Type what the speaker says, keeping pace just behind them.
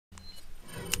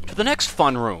the next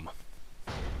fun room?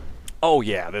 Oh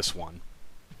yeah, this one.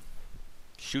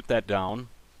 Shoot that down.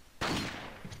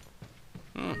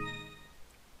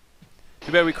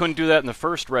 Too bad we couldn't do that in the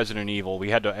first Resident Evil.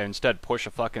 We had to instead push a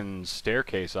fucking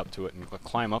staircase up to it and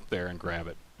climb up there and grab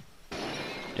it.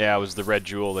 Yeah, it was the red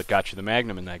jewel that got you the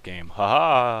Magnum in that game.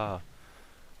 Haha!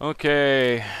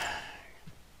 Okay.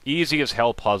 Easy as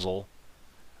hell puzzle.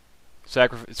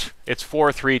 It's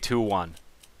 4, 3, 2, 1.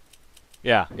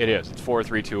 Yeah, it is. It's 4,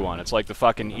 3, 2, 1. It's like the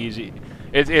fucking easy...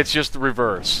 It's just the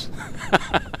reverse.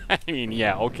 I mean,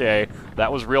 yeah, okay.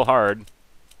 That was real hard.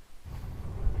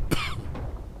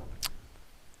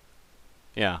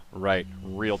 Yeah, right.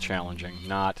 Real challenging.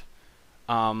 Not...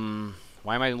 why am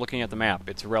I looking at the map?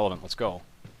 It's irrelevant. Let's go.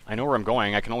 I know where I'm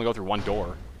going. I can only go through one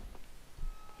door.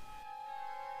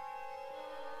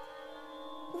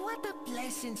 What a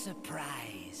pleasant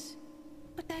surprise.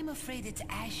 But I'm afraid it's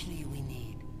Ashley we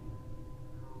need.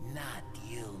 Not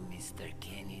you, Mr.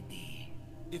 Kennedy.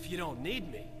 If you don't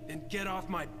need me, then get off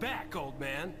my back, old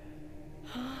man.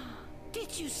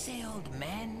 Did you say old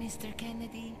man, Mr.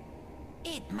 Kennedy?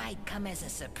 It might come as a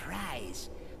surprise,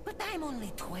 but I'm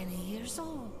only 20 years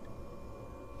old.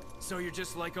 So you're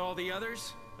just like all the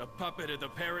others? A puppet of the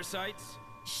parasites?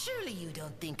 Surely you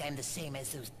don't think I'm the same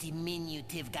as those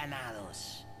diminutive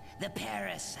ganados. The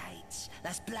parasites,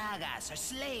 las plagas, are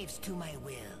slaves to my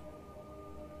will.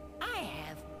 I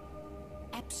have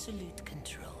absolute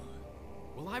control.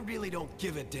 Well, I really don't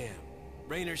give a damn.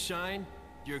 Rain or shine,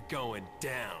 you're going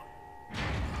down.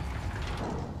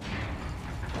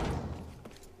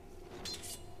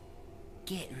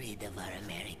 Get rid of our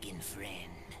American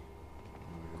friend.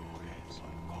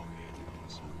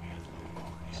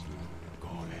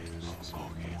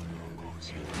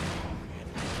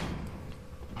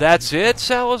 That's it,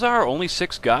 Salazar? Only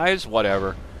 6 guys?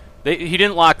 Whatever. He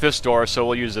didn't lock this door, so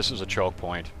we'll use this as a choke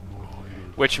point.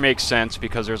 Which makes sense,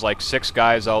 because there's like 6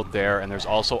 guys out there, and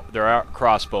there are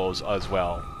crossbows as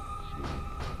well.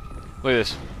 Look at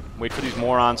this. Wait for these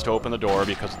morons to open the door,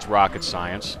 because it's rocket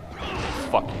science.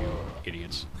 Fuck you,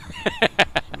 idiots.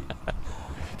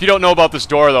 If you don't know about this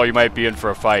door, though, you might be in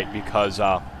for a fight, because,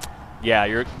 yeah,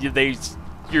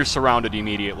 you're surrounded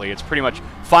immediately. It's pretty much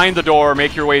find the door,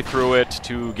 make your way through it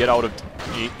to get out of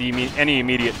any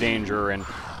immediate danger and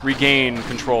regain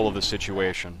control of the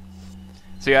situation.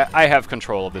 See, I have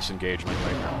control of this engagement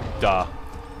right now. Duh.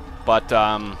 But,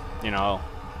 you know,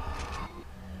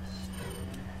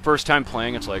 first time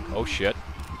playing, it's like, oh shit.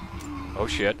 Oh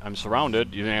shit, I'm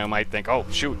surrounded. You know, I might think, oh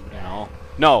shoot, you know.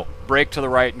 No, break to the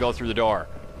right and go through the door.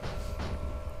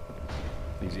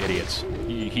 These idiots.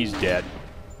 He's dead.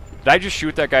 Did I just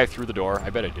shoot that guy through the door? I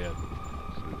bet I did.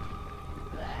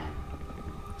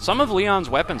 Some of Leon's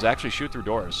weapons actually shoot through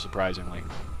doors, surprisingly.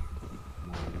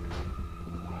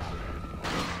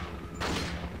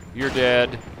 You're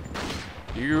dead.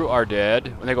 You are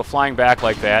dead. When they go flying back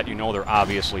like that, you know they're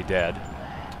obviously dead.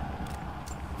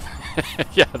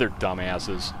 Yeah, they're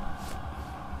dumbasses.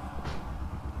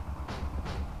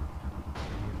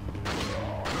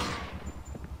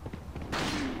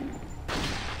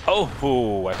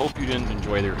 Oh, I hope you didn't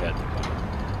enjoy their head.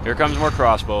 Here comes more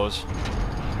crossbows.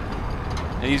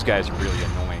 And these guys are really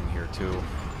annoying here, too.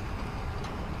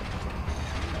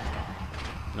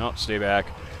 No, stay back.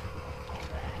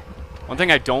 One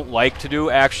thing I don't like to do,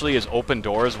 actually, is open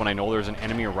doors when I know there's an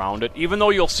enemy around it, even though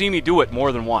you'll see me do it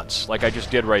more than once, like I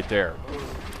just did right there.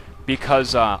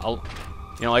 Because, you know,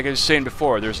 like I was saying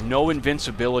before, there's no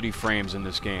invincibility frames in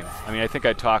this game. I mean, I think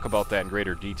I'd talk about that in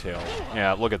greater detail.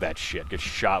 Yeah, look at that shit. Get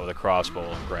shot with a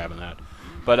crossbow and grabbing that.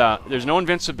 But there's no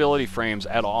invincibility frames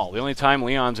at all. The only time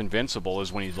Leon's invincible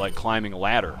is when he's, like, climbing a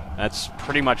ladder. That's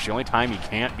pretty much the only time he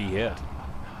can't be hit.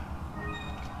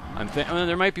 I mean,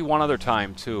 there might be one other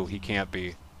time, too, he can't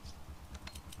be.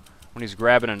 When he's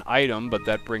grabbing an item, but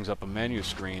that brings up a menu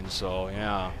screen, so,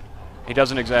 yeah. He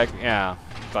doesn't exactly... Yeah,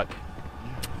 but...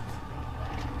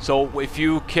 So, if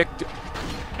you kicked...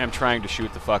 I'm trying to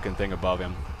shoot the fucking thing above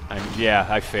him. Yeah,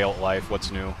 I fail at life.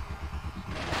 What's new?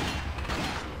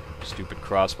 Stupid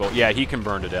crossbow. Yeah, he can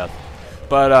burn to death.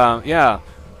 But, yeah.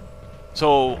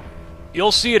 So...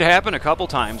 You'll see it happen a couple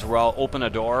times where I'll open a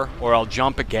door or I'll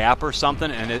jump a gap or something,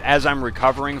 and as I'm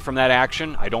recovering from that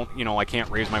action, I don't, you know, I can't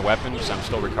raise my weapon because I'm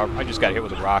still recovering. I just got hit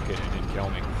with a rocket and it didn't kill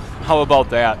me. How about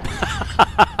that?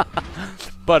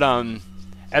 But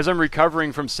as I'm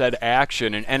recovering from said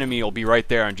action, an enemy will be right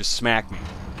there and just smack me.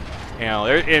 You know,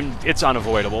 and it's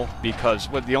unavoidable because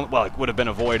well, it would have been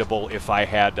avoidable if I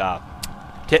had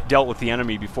dealt with the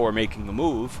enemy before making the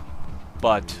move,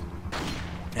 but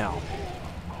you know.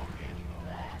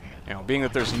 You know, being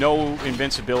that there's no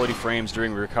invincibility frames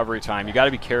during recovery time, you got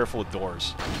to be careful with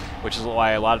doors, which is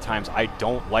why a lot of times I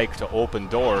don't like to open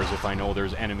doors if I know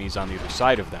there's enemies on the other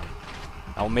side of them.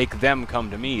 I'll make them come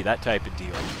to me, that type of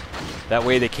deal. That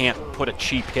way they can't put a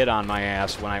cheap hit on my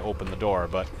ass when I open the door,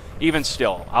 but even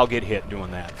still, I'll get hit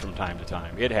doing that from time to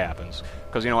time. It happens,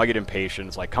 because, you know, I get impatient.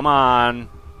 It's like, come on!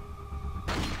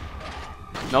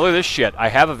 Now look at this shit. I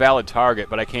have a valid target,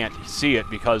 but I can't see it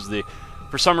because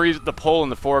for some reason the pole in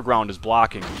the foreground is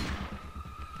blocking.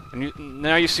 And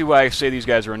now you see why I say these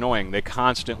guys are annoying. They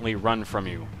constantly run from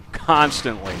you.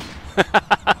 Constantly.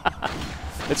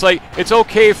 It's like, it's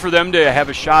okay for them to have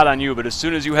a shot on you, but as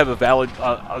soon as you have a valid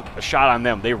a shot on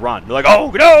them, they run. They're like,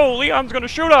 oh no, Leon's gonna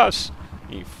shoot us!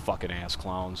 You fucking ass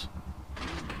clowns.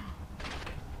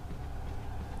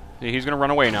 See, he's gonna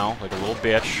run away now, like a little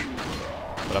bitch.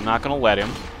 But I'm not gonna let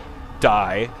him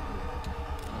die.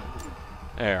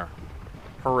 There.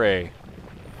 Hooray.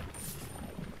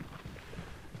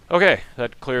 Okay,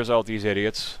 that clears out these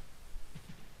idiots.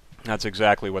 That's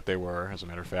exactly what they were, as a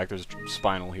matter of fact. There's a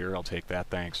spinal here. I'll take that,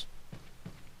 thanks.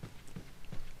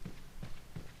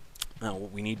 Now,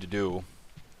 what we need to do...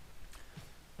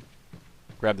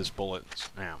 Grab this bullet.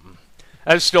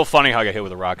 That's still funny how I got hit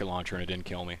with a rocket launcher and it didn't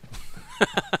kill me.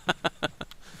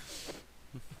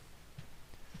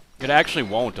 It actually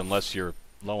won't unless you're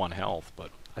low on health,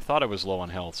 but I thought I was low on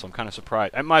health, so I'm kind of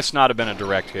surprised. It must not have been a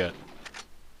direct hit.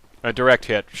 A direct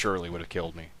hit surely would have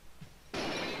killed me.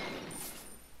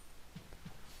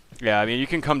 Yeah, I mean, you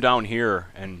can come down here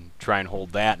and try and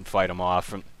hold that and fight them off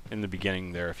from in the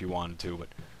beginning there if you wanted to, but...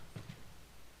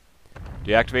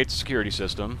 Deactivate the security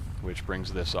system, which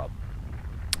brings this up.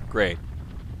 Great.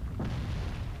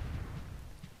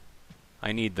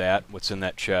 I need that, what's in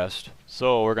that chest.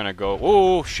 So we're gonna go...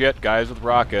 Oh, shit, guys with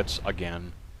rockets,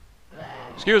 again.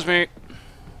 Excuse me!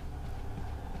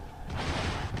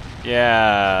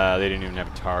 Yeah, they didn't even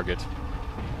have a target.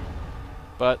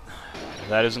 But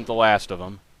that isn't the last of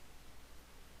them.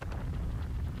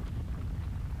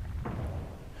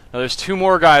 Now there's 2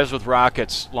 more guys with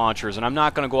rockets launchers, and I'm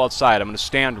not going to go outside. I'm going to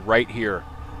stand right here,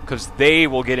 because they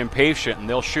will get impatient and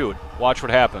they'll shoot. Watch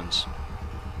what happens.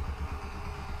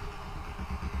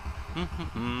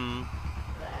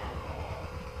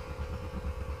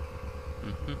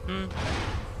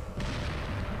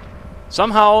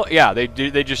 Somehow, yeah, they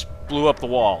just blew up the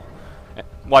wall.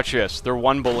 Watch this. They're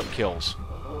 1 bullet kills.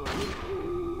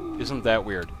 Isn't that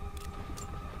weird?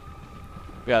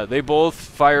 Yeah, they both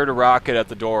fired a rocket at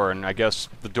the door, and I guess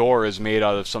the door is made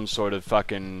out of some sort of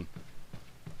fucking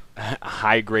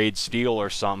high-grade steel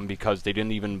or something because they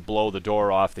didn't even blow the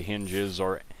door off the hinges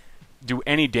or do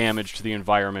any damage to the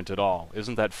environment at all.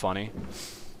 Isn't that funny?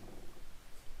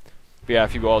 But yeah,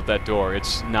 if you go out that door,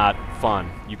 it's not fun.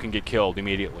 You can get killed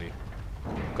immediately.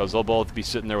 Because they'll both be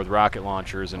sitting there with rocket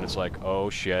launchers, and it's like,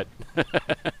 oh shit.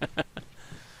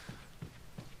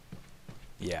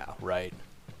 Yeah, right.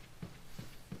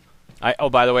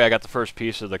 Oh, by the way, I got the first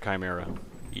piece of the Chimera.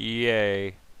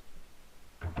 Yay.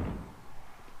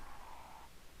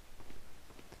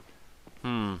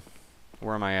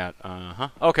 Where am I at?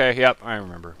 Okay, yep, I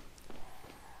remember.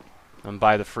 I'm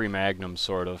by the free Magnum,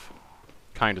 sort of.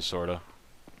 Kinda, sorta.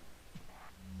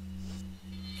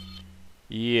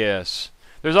 Yes.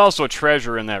 There's also a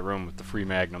treasure in that room with the free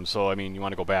Magnum, so, I mean, you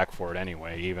want to go back for it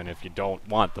anyway, even if you don't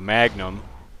want the Magnum.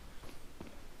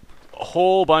 A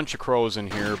whole bunch of crows in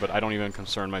here, but I don't even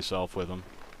concern myself with them.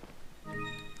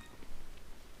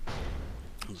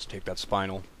 Let's take that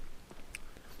spinal.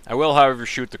 I will, however,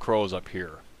 shoot the crows up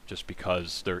here, just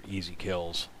because they're easy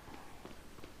kills.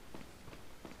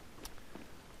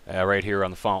 Right here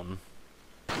on the fountain.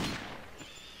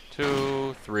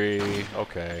 2, 3,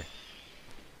 okay.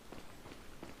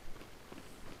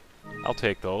 I'll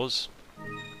take those.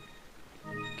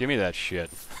 Give me that shit.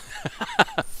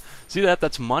 See that?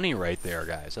 That's money right there,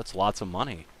 guys. That's lots of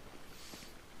money.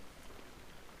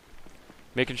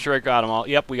 Making sure I got them all.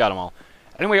 Yep, we got them all.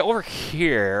 Anyway, over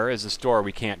here is this door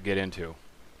we can't get into.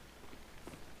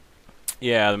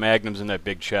 Yeah, the Magnum's in that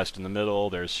big chest in the middle.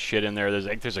 There's shit in there.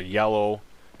 There's a yellow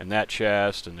in that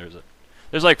chest, and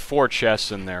there's like 4 chests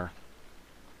in there.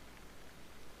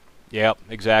 Yep,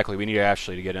 exactly. We need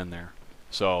Ashley to get in there.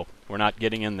 So, we're not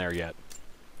getting in there yet.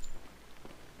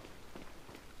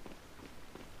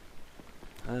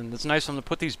 And it's nice of them to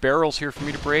put these barrels here for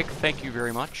me to break. Thank you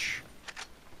very much.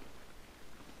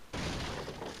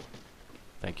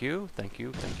 Thank you, thank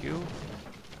you, thank you.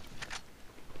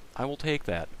 I will take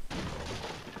that.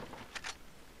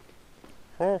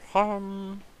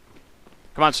 Come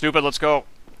on, stupid, let's go.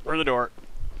 Through the door.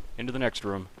 Into the next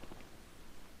room.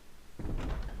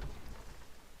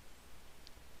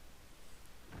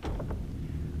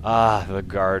 Ah, the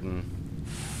garden.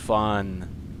 Fun.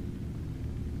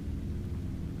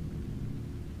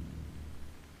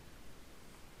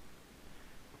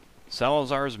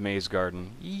 Salazar's Maze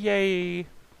Garden. Yay!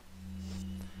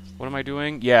 What am I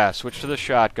doing? Yeah, switch to the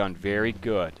shotgun. Very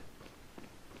good.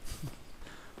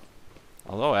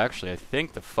 Although, actually, I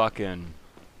think the fucking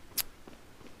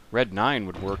Red 9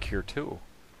 would work here, too.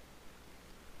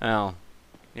 Well,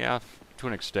 yeah, to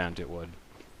an extent it would.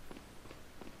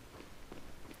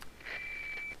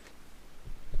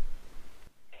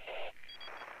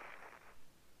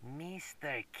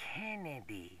 Mr.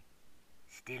 Kennedy.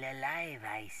 Still alive,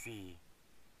 I see.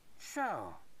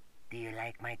 So, do you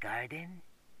like my garden?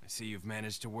 I see you've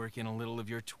managed to work in a little of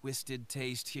your twisted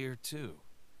taste here, too.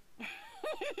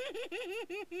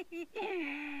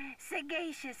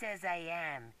 Sagacious as I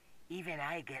am, even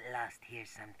I get lost here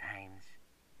sometimes.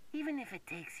 Even if it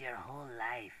takes your whole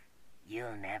life,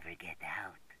 you'll never get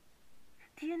out.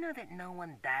 Do you know that no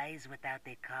one dies without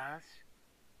a cause?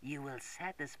 You will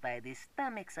satisfy the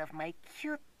stomachs of my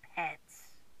cute pets.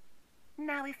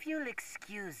 Now, if you'll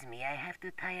excuse me, I have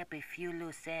to tie up a few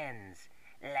loose ends,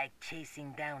 like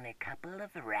chasing down a couple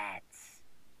of rats.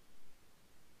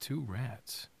 2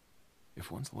 rats? If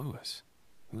one's Lewis,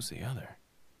 who's the other?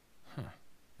 Huh.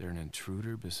 There an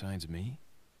intruder besides me?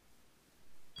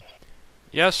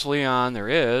 Yes, Leon, there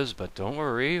is, but don't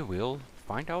worry, we'll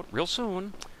find out real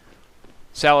soon.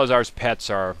 Salazar's pets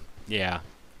are, yeah,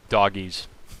 doggies.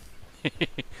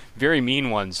 Very mean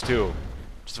ones, too.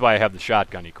 Which is why I have the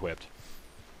shotgun equipped.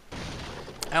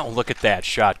 Oh, look at that,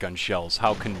 shotgun shells.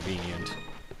 How convenient.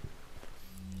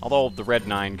 Although the Red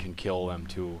 9 can kill them,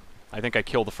 too. I think I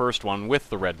killed the first one with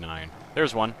the Red 9.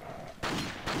 There's one.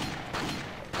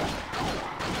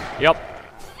 Yep.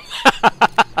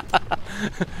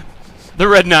 The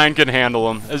Red 9 can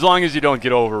handle them, as long as you don't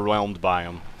get overwhelmed by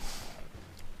them.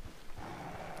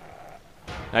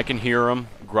 I can hear them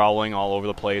growling all over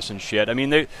the place and shit. I mean,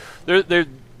 we're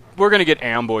going to get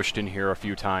ambushed in here a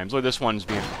few times. Look, this one's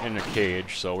being in a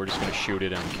cage, so we're just going to shoot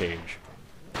it in the cage.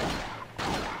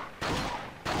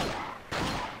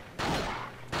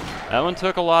 That one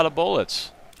took a lot of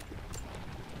bullets.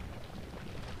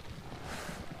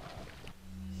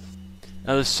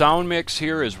 Now, the sound mix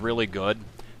here is really good,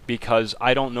 because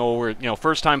I don't know where, you know,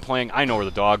 first time playing, I know where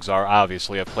the dogs are,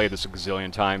 obviously. I've played this a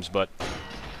gazillion times, but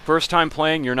first time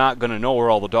playing, you're not going to know where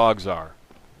all the dogs are.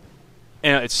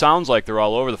 And it sounds like they're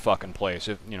all over the fucking place.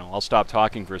 If, you know, I'll stop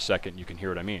talking for a second, you can hear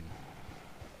what I mean.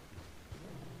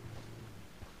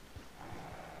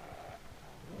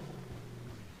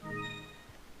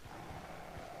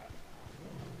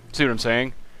 See what I'm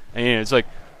saying? I mean, it's like,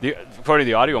 according to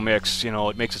the audio mix, you know,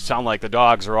 it makes it sound like the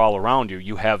dogs are all around you.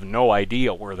 You have no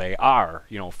idea where they are,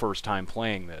 you know, first time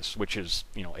playing this, which is,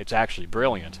 you know, it's actually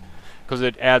brilliant. Because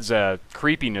it adds a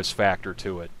creepiness factor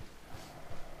to it.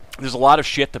 There's a lot of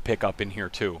shit to pick up in here,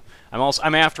 too.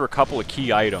 I'm after a couple of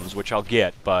key items, which I'll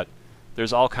get, but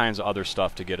there's all kinds of other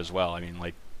stuff to get as well. I mean,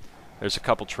 like, there's a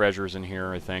couple treasures in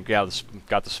here, I think. Yeah,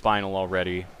 got the spinal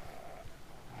already.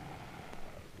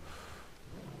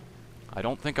 I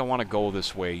don't think I want to go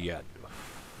this way yet.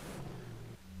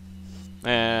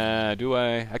 Do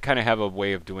I? I kind of have a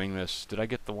way of doing this. Did I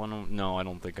get the one? No, I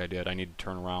don't think I did. I need to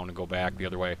turn around and go back the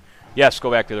other way. Yes,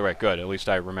 go back the other way. Good. At least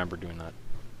I remember doing that.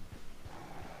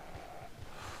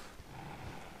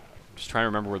 Just trying to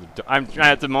remember where the... I'm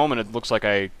at the moment, it looks like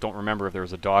I don't remember if there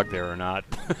was a dog there or not.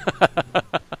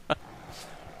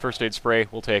 First aid spray.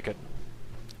 We'll take it.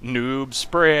 Noob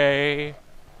spray.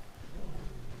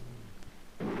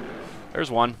 There's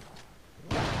one.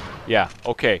 Yeah,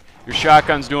 okay. Your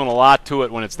shotgun's doing a lot to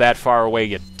it when it's that far away,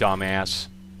 you dumbass.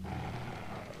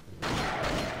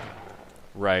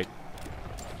 Right.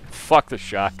 Fuck the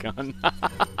shotgun.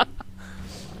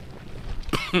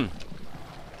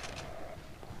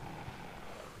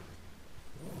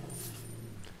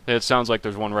 It sounds like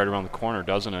there's one right around the corner,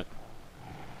 doesn't it?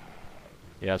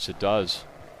 Yes, it does.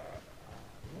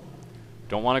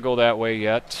 Don't want to go that way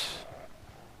yet.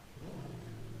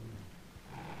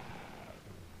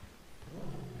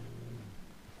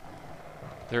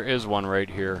 There is one right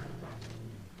here.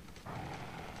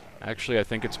 Actually, I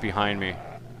think it's behind me.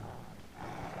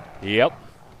 Yep.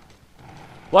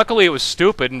 Luckily, it was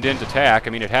stupid and didn't attack.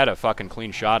 I mean, it had a fucking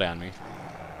clean shot on me.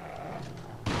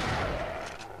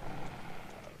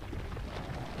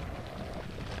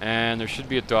 And there should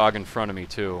be a dog in front of me,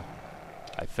 too.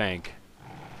 I think.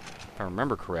 If I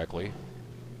remember correctly.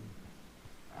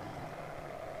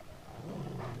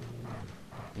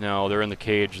 No, they're in the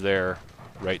cage there.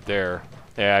 Right there.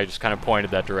 Yeah, I just kind of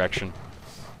pointed that direction.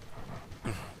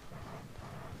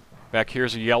 Back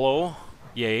here's a yellow.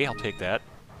 Yay, I'll take that.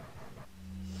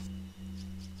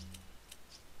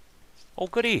 Oh,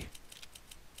 goody.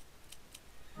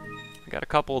 I got a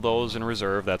couple of those in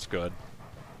reserve. That's good.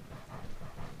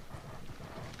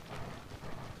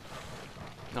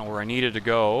 Now, where I needed to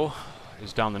go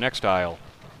is down the next aisle.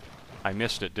 I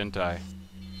missed it, didn't I?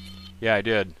 Yeah, I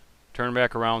did. Turn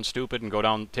back around, stupid, and go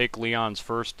down, take Leon's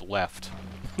first left.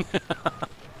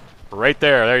 Right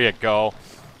there, there you go.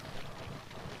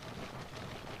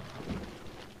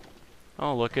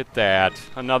 Oh, look at that.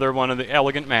 Another one of the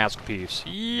elegant mask piece.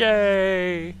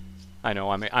 Yay! I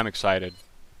know, I'm excited.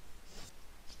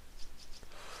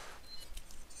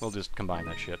 We'll just combine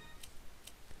that shit.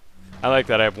 I like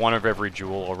that I have one of every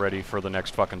jewel already for the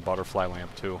next fucking butterfly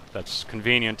lamp, too. That's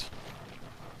convenient.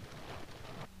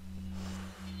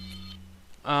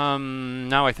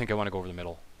 Now I think I want to go over the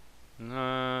middle.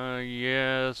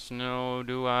 Yes, no,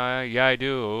 do I? Yeah, I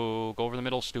do. Go over the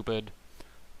middle, stupid.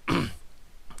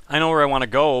 I know where I want to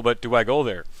go, but do I go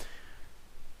there?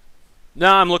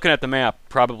 No, I'm looking at the map,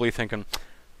 probably thinking,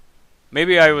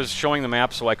 maybe I was showing the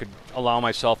map so I could allow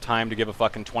myself time to give a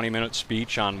fucking 20-minute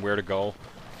speech on where to go.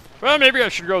 Well, maybe I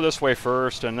should go this way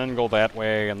first, and then go that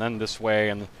way, and then this way,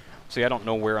 and... See, I don't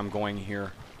know where I'm going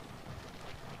here.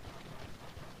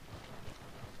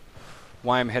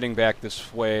 Why I'm heading back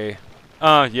this way.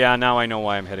 Yeah, now I know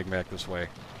why I'm heading back this way.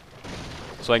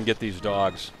 So I can get these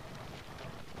dogs.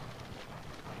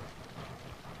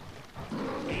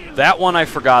 That one I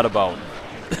forgot about.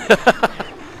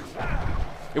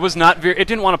 It was not very... It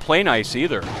didn't want to play nice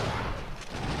either.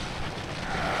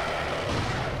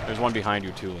 There's one behind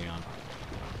you too, Leon.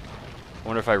 I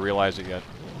wonder if I realize it yet.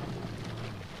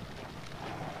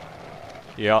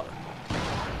 Yeah.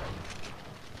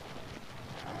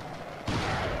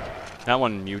 That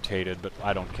one mutated, but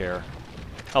I don't care.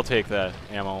 I'll take that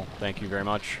ammo. Thank you very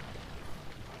much.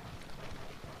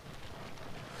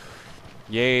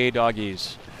 Yay,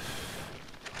 doggies.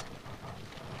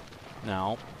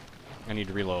 Now, I need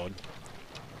to reload.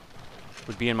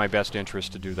 Would be in my best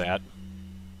interest to do that.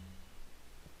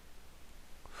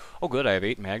 Oh good, I have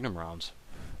 8 Magnum rounds.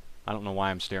 I don't know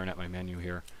why I'm staring at my menu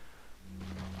here.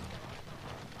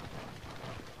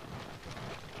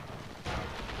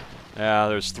 Yeah,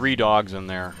 there's 3 dogs in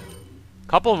there. A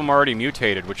couple of them already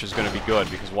mutated, which is going to be good,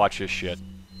 because watch this shit.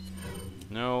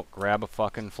 No, grab a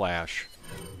fucking flash.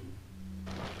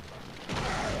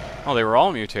 Oh, they were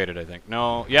all mutated, I think.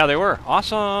 No, yeah, they were.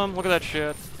 Awesome! Look at that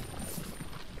shit.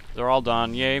 They're all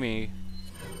done. Yay me.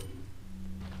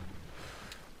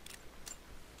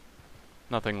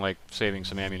 Nothing like saving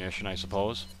some ammunition, I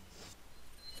suppose.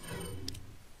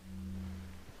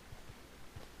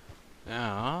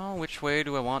 Now, which way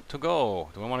do I want to go?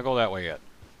 Do I want to go that way yet?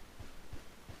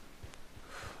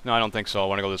 No, I don't think so. I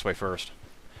want to go this way first.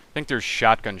 I think there's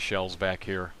shotgun shells back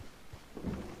here.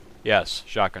 Yes,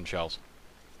 shotgun shells.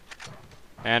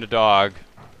 And a dog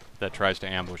that tries to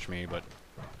ambush me, but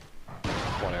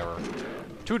whatever.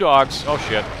 2 dogs. Oh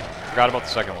shit. Forgot about the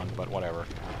second one, but whatever.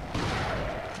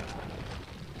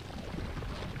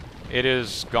 It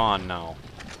is gone now.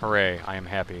 Hooray, I am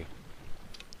happy.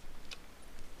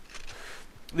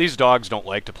 These dogs don't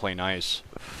like to play nice.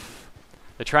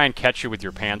 They try and catch you with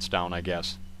your pants down, I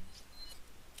guess.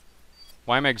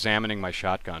 Why am I examining my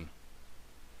shotgun?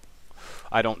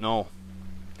 I don't know.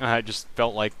 I just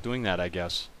felt like doing that, I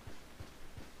guess.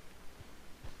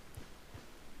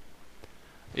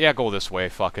 Yeah, go this way,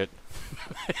 fuck it.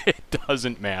 It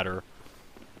doesn't matter.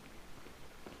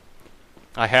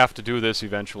 I have to do this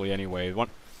eventually anyway.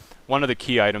 One of the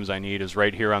key items I need is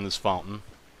right here on this fountain.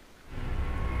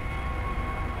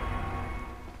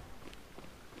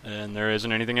 And there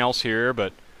isn't anything else here,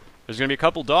 but there's going to be a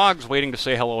couple dogs waiting to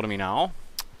say hello to me now.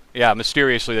 Yeah,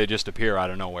 mysteriously they just appear out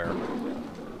of nowhere.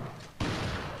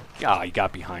 Ah, he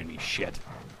got behind me. Shit.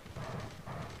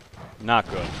 Not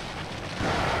good.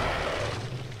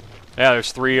 Yeah,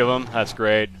 there's 3 of them. That's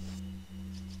great.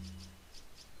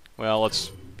 Well,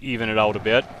 let's even it out a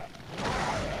bit.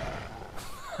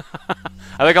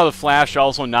 I like how the flash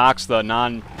also knocks the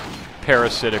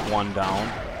non-parasitic one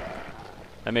down.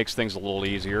 That makes things a little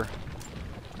easier.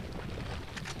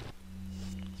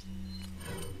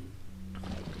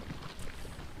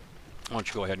 Why don't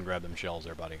you go ahead and grab them shells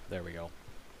there, buddy. There we go.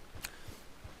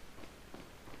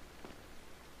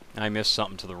 I missed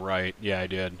something to the right. Yeah, I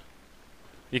did.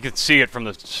 You could see it from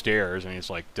the stairs, and it's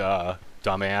like, duh,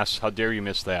 dumbass. How dare you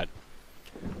miss that?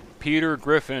 Peter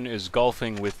Griffin is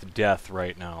golfing with death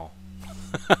right now.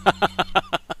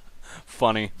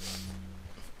 Funny.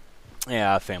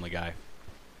 Yeah, Family Guy.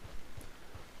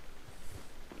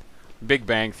 Big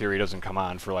Bang Theory doesn't come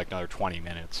on for like another 20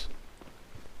 minutes.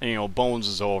 And, you know, Bones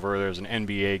is over, there's an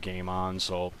NBA game on,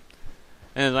 so...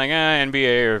 And it's like,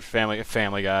 NBA or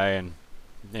Family Guy, and...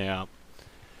 Yeah.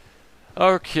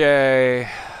 Okay.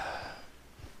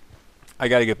 I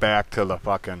gotta get back to the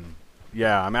fucking...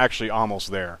 Yeah, I'm actually almost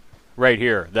there. Right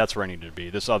here. That's where I needed to be.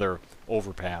 This other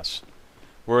overpass.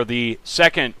 Where the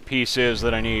second piece is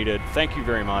that I needed. Thank you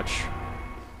very much.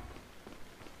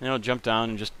 You know, jump down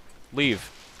and just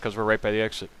leave. Because we're right by the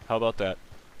exit. How about that?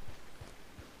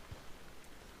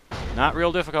 Not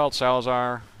real difficult,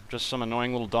 Salazar. Just some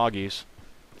annoying little doggies.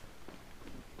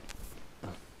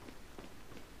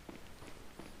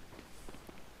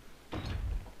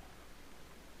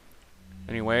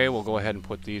 Anyway, we'll go ahead and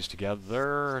put these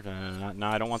together. No,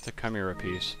 I don't want the Chimera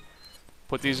piece.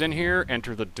 Put these in here,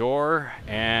 enter the door,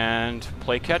 and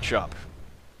play catch-up.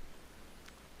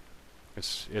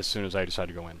 As soon as I decide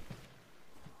to go in.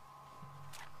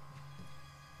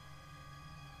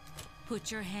 Put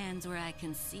your hands where I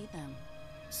can see them.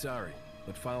 Sorry,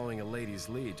 but following a lady's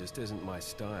lead just isn't my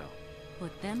style.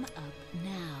 Put them up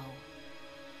now.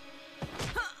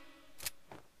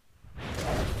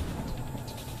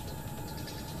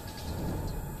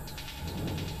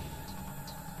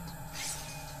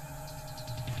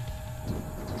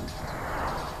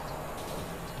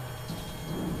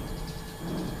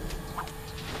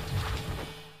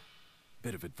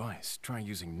 Bit of advice, try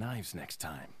using knives next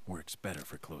time. Works better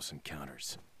for close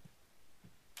encounters.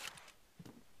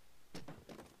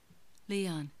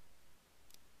 Leon.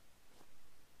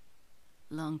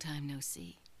 Long time no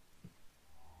see.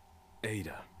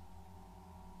 Ada.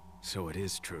 So it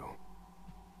is true.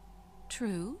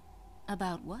 True?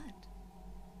 About what?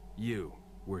 You,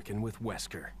 working with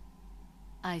Wesker.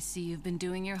 I see you've been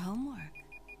doing your homework.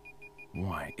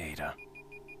 Why, Ada?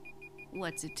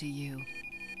 What's it to you?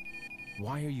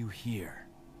 Why are you here?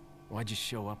 Why'd you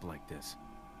show up like this?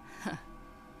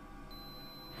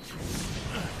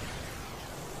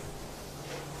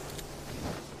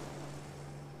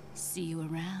 See you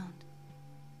around.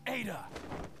 Ada!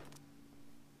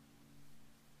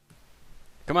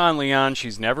 Come on, Leon.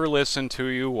 She's never listened to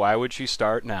you. Why would she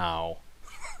start now?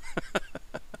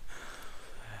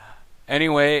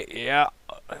 Anyway, yeah,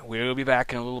 we'll be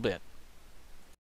back in a little bit.